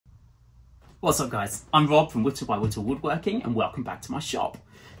What's up guys, I'm Rob from Whittle by Whittle Woodworking and welcome back to my shop.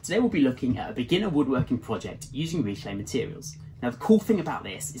 Today we'll be looking at a beginner woodworking project using reclaimed materials. Now the cool thing about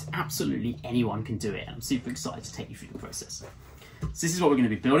this is absolutely anyone can do it and I'm super excited to take you through the process. So this is what we're going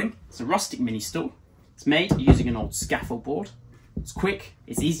to be building. It's a rustic mini stool. It's made using an old scaffold board. It's quick,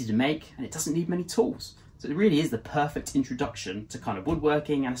 it's easy to make and it doesn't need many tools. So it really is the perfect introduction to kind of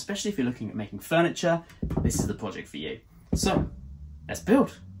woodworking, and especially if you're looking at making furniture, this is the project for you. So let's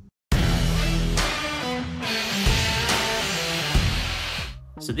build.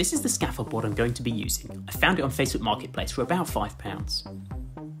 So this is the scaffold board I'm going to be using. I found it on Facebook Marketplace for about £5.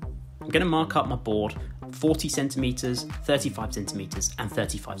 I'm going to mark up my board 40 centimetres, 35 centimetres and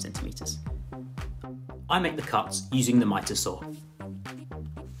 35 centimetres. I make the cuts using the mitre saw.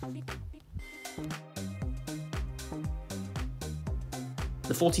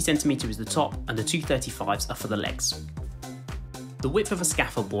 The 40 centimetre is the top and the two 35s are for the legs. The width of a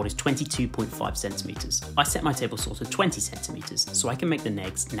scaffold board is 22.5 centimetres. I set my table saw to 20 centimetres so I can make the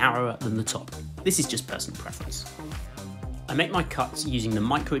legs narrower than the top. This is just personal preference. I make my cuts using the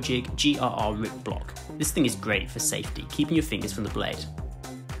micro jig GRR rip block. This thing is great for safety, keeping your fingers from the blade.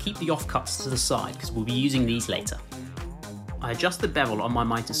 Keep the off cuts to the side because we'll be using these later. I adjust the bevel on my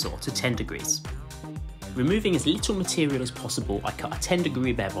mitre saw to 10 degrees. Removing as little material as possible, I cut a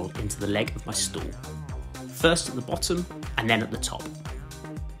 10-degree bevel into the leg of my stool. First at the bottom and then at the top.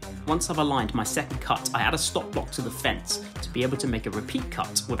 Once I've aligned my second cut, I add a stop block to the fence to be able to make a repeat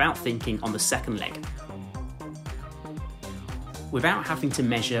cut without thinking on the second leg. Without having to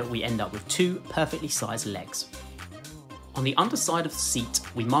measure, we end up with two perfectly sized legs. On the underside of the seat,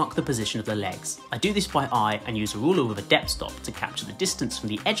 we mark the position of the legs. I do this by eye and use a ruler with a depth stop to capture the distance from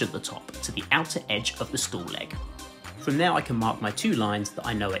the edge of the top to the outer edge of the stool leg. From there I can mark my two lines that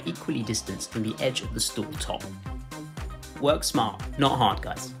I know are equally distanced from the edge of the stool top. Work smart, not hard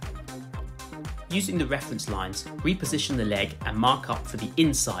guys. Using the reference lines, reposition the leg and mark up for the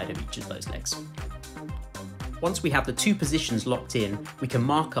inside of each of those legs. Once we have the two positions locked in, we can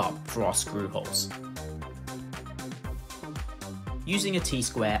mark up for our screw holes. Using a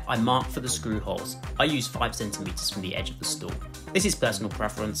T-square, I mark for the screw holes. I use 5 centimetres from the edge of the stool. This is personal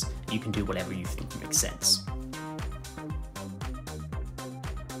preference, you can do whatever you think makes sense.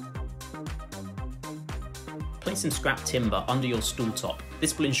 Place some scrap timber under your stool top.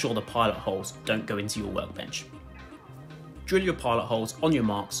 This will ensure the pilot holes don't go into your workbench. Drill your pilot holes on your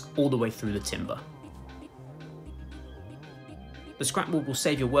marks all the way through the timber. The scrap wood will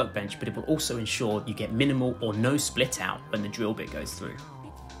save your workbench, but it will also ensure you get minimal or no split out when the drill bit goes through.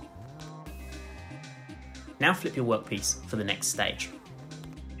 Now flip your workpiece for the next stage.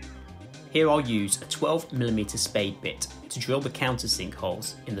 Here I'll use a 12mm spade bit to drill the countersink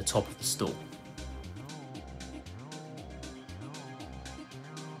holes in the top of the stool.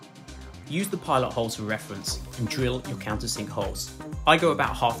 Use the pilot holes for reference and drill your countersink holes. I go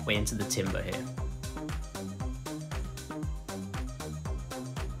about halfway into the timber here.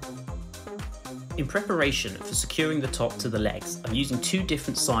 In preparation for securing the top to the legs, I'm using two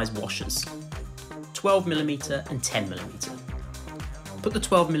different size washers, 12mm and 10mm. Put the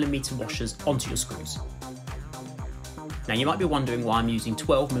 12mm washers onto your screws. Now you might be wondering why I'm using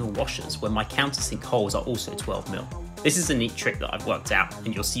 12mm washers when my countersink holes are also 12mm. This is a neat trick that I've worked out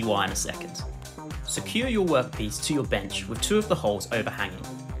and you'll see why in a second. Secure your workpiece to your bench with two of the holes overhanging.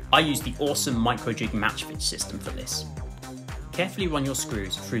 I use the awesome micro jig match fit system for this. Carefully run your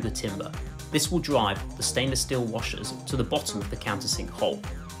screws through the timber. This will drive the stainless steel washers to the bottom of the countersink hole.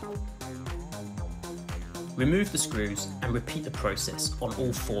 Remove the screws and repeat the process on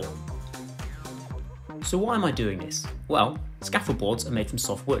all four. So why am I doing this? Well, scaffold boards are made from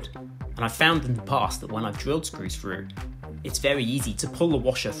soft wood, and I've found in the past that when I've drilled screws through, it's very easy to pull the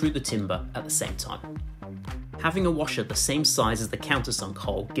washer through the timber at the same time. Having a washer the same size as the countersunk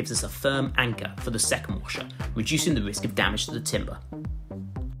hole gives us a firm anchor for the second washer, reducing the risk of damage to the timber.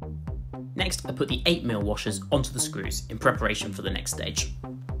 Next, I put the 8mm washers onto the screws in preparation for the next stage.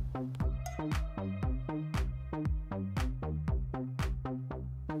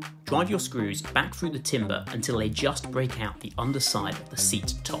 Drive your screws back through the timber until they just break out the underside of the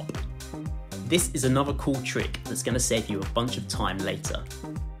seat top. This is another cool trick that's going to save you a bunch of time later.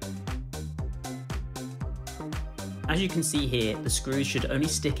 As you can see here, the screws should only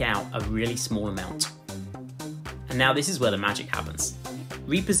stick out a really small amount. And now this is where the magic happens.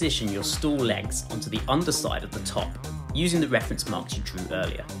 Reposition your stool legs onto the underside of the top, using the reference marks you drew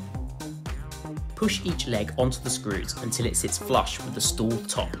earlier. Push each leg onto the screws until it sits flush with the stool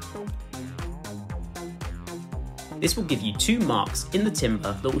top. This will give you two marks in the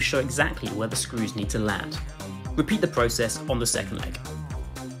timber that will show exactly where the screws need to land. Repeat the process on the second leg.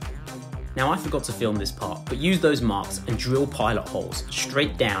 Now I forgot to film this part, but use those marks and drill pilot holes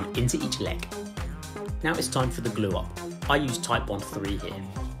straight down into each leg. Now it's time for the glue up. I use Type Bond 3 here.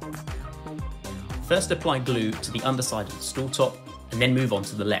 First apply glue to the underside of the stool top and then move on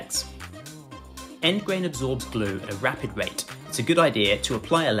to the legs. End grain absorbs glue at a rapid rate. It's a good idea to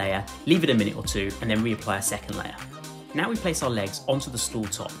apply a layer, leave it a minute or two and then reapply a second layer. Now we place our legs onto the stool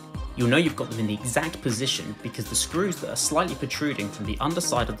top. You'll know you've got them in the exact position because the screws that are slightly protruding from the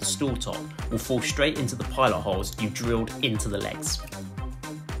underside of the stool top will fall straight into the pilot holes you've drilled into the legs.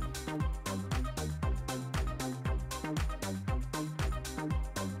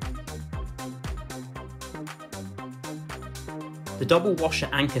 The double washer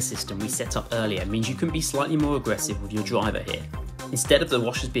anchor system we set up earlier means you can be slightly more aggressive with your driver here. Instead of the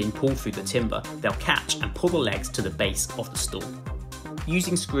washers being pulled through the timber, they'll catch and pull the legs to the base of the stool.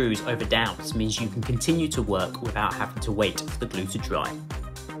 Using screws over dowels means you can continue to work without having to wait for the glue to dry.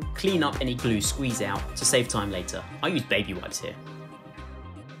 Clean up any glue squeeze out to save time later. I use baby wipes here.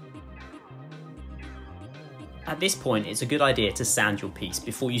 At this point, it's a good idea to sand your piece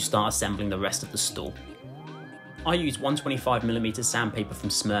before you start assembling the rest of the stool. I use 125mm sandpaper from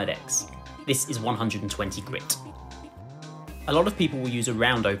Smurdex. This is 120 grit. A lot of people will use a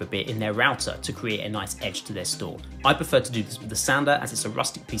round over bit in their router to create a nice edge to their stool. I prefer to do this with the sander as it's a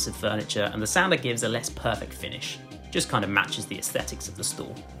rustic piece of furniture and the sander gives a less perfect finish. Just kind of matches the aesthetics of the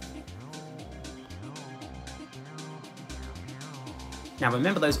stool. Now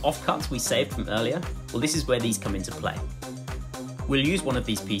remember those offcuts we saved from earlier? Well, this is where these come into play. We'll use one of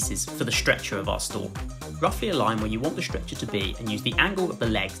these pieces for the stretcher of our stool. Roughly align where you want the stretcher to be and use the angle of the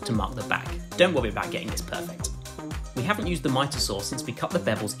legs to mark the back. Don't worry about getting this perfect. We haven't used the mitre saw since we cut the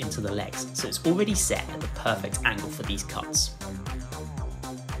bevels into the legs, so it's already set at the perfect angle for these cuts.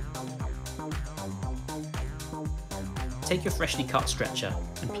 Take your freshly cut stretcher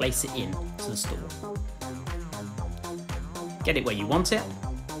and place it in to the stool. Get it where you want it,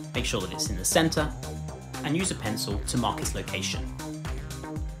 make sure that it's in the centre, and use a pencil to mark its location.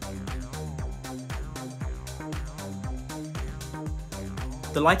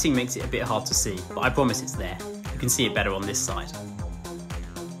 The lighting makes it a bit hard to see, but I promise it's there. You can see it better on this side.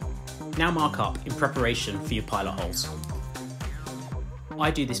 Now mark up in preparation for your pilot holes.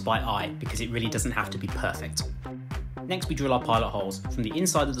 I do this by eye because it really doesn't have to be perfect. Next we drill our pilot holes from the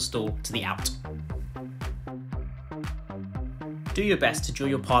inside of the stool to the out. Do your best to drill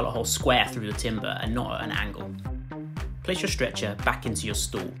your pilot hole square through the timber and not at an angle. Place your stretcher back into your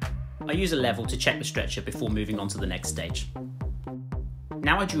stool. I use a level to check the stretcher before moving on to the next stage.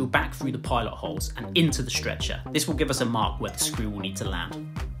 Now I drill back through the pilot holes and into the stretcher. This will give us a mark where the screw will need to land.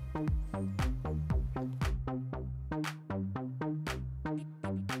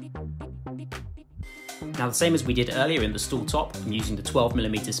 Now the same as we did earlier in the stool top, I'm using the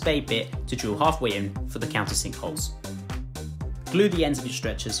 12mm spade bit to drill halfway in for the countersink holes. Glue the ends of your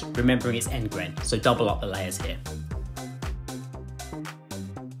stretchers, remembering it's end grain, so double up the layers here.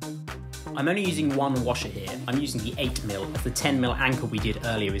 I'm only using one washer here. I'm using the 8mm as the 10mm anchor we did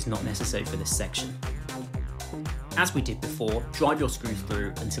earlier is not necessary for this section. As we did before, drive your screws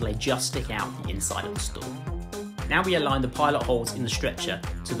through until they just stick out the inside of the stool. Now we align the pilot holes in the stretcher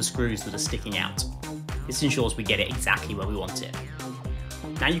to the screws that are sticking out. This ensures we get it exactly where we want it.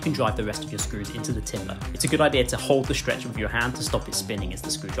 Now you can drive the rest of your screws into the timber. It's a good idea to hold the stretcher with your hand to stop it spinning as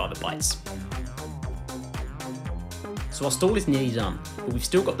the screwdriver bites. So our stool is nearly done, but we've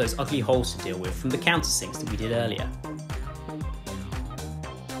still got those ugly holes to deal with from the countersinks that we did earlier.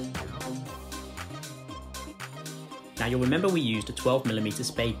 Now you'll remember we used a 12mm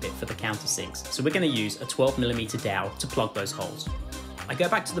spade bit for the countersinks, so we're going to use a 12mm dowel to plug those holes. I go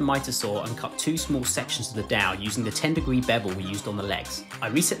back to the mitre saw and cut two small sections of the dowel using the 10-degree bevel we used on the legs. I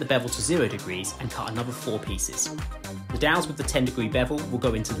reset the bevel to 0 degrees and cut another 4 pieces. The dowels with the 10-degree bevel will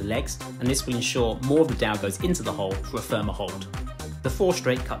go into the legs, and this will ensure more of the dowel goes into the hole for a firmer hold. The 4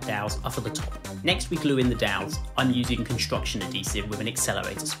 straight cut dowels are for the top. Next we glue in the dowels. I'm using construction adhesive with an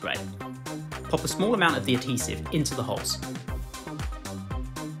accelerator spray. Pop a small amount of the adhesive into the holes.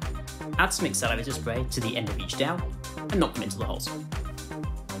 Add some accelerator spray to the end of each dowel and knock them into the holes.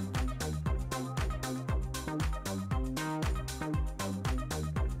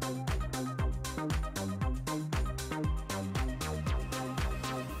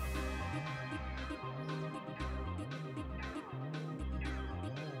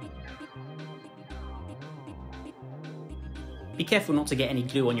 Be careful not to get any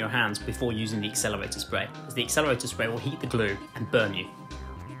glue on your hands before using the accelerator spray, as the accelerator spray will heat the glue and burn you.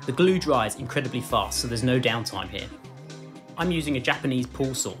 The glue dries incredibly fast, so there's no downtime here. I'm using a Japanese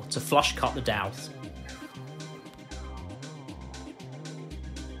pool saw to flush cut the dowels.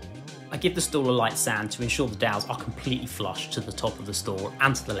 I give the stool a light sand to ensure the dowels are completely flush to the top of the stool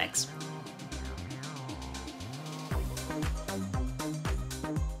and to the legs.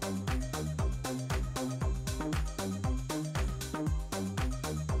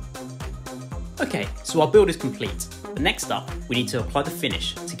 Okay, so our build is complete, but next up we need to apply the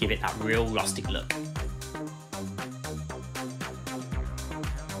finish to give it that real rustic look.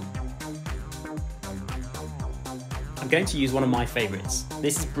 I'm going to use one of my favourites.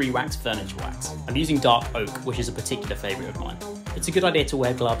 This is Brie Wax Furniture Wax. I'm using dark oak, which is a particular favourite of mine. It's a good idea to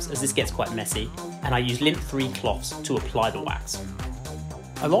wear gloves as this gets quite messy, and I use lint-free cloths to apply the wax.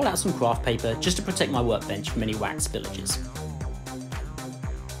 I roll out some craft paper just to protect my workbench from any wax spillages.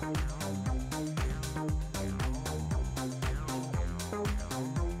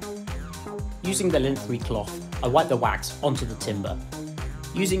 Using the lint-free cloth, I wipe the wax onto the timber.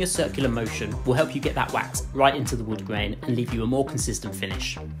 Using a circular motion will help you get that wax right into the wood grain and leave you a more consistent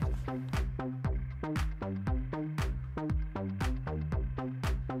finish.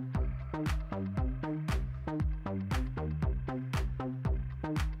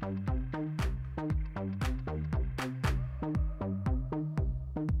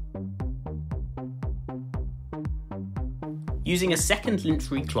 Using a second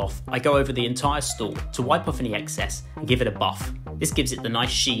lint-free cloth, I go over the entire stool to wipe off any excess and give it a buff. This gives it the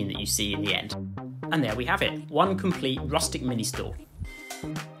nice sheen that you see in the end. And there we have it, one complete rustic mini stool.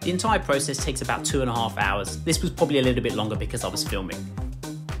 The entire process takes about 2.5 hours. This was probably a little bit longer because I was filming.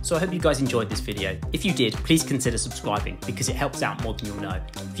 So I hope you guys enjoyed this video. If you did, please consider subscribing because it helps out more than you'll know.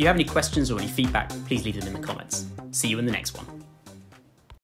 If you have any questions or any feedback, please leave them in the comments. See you in the next one.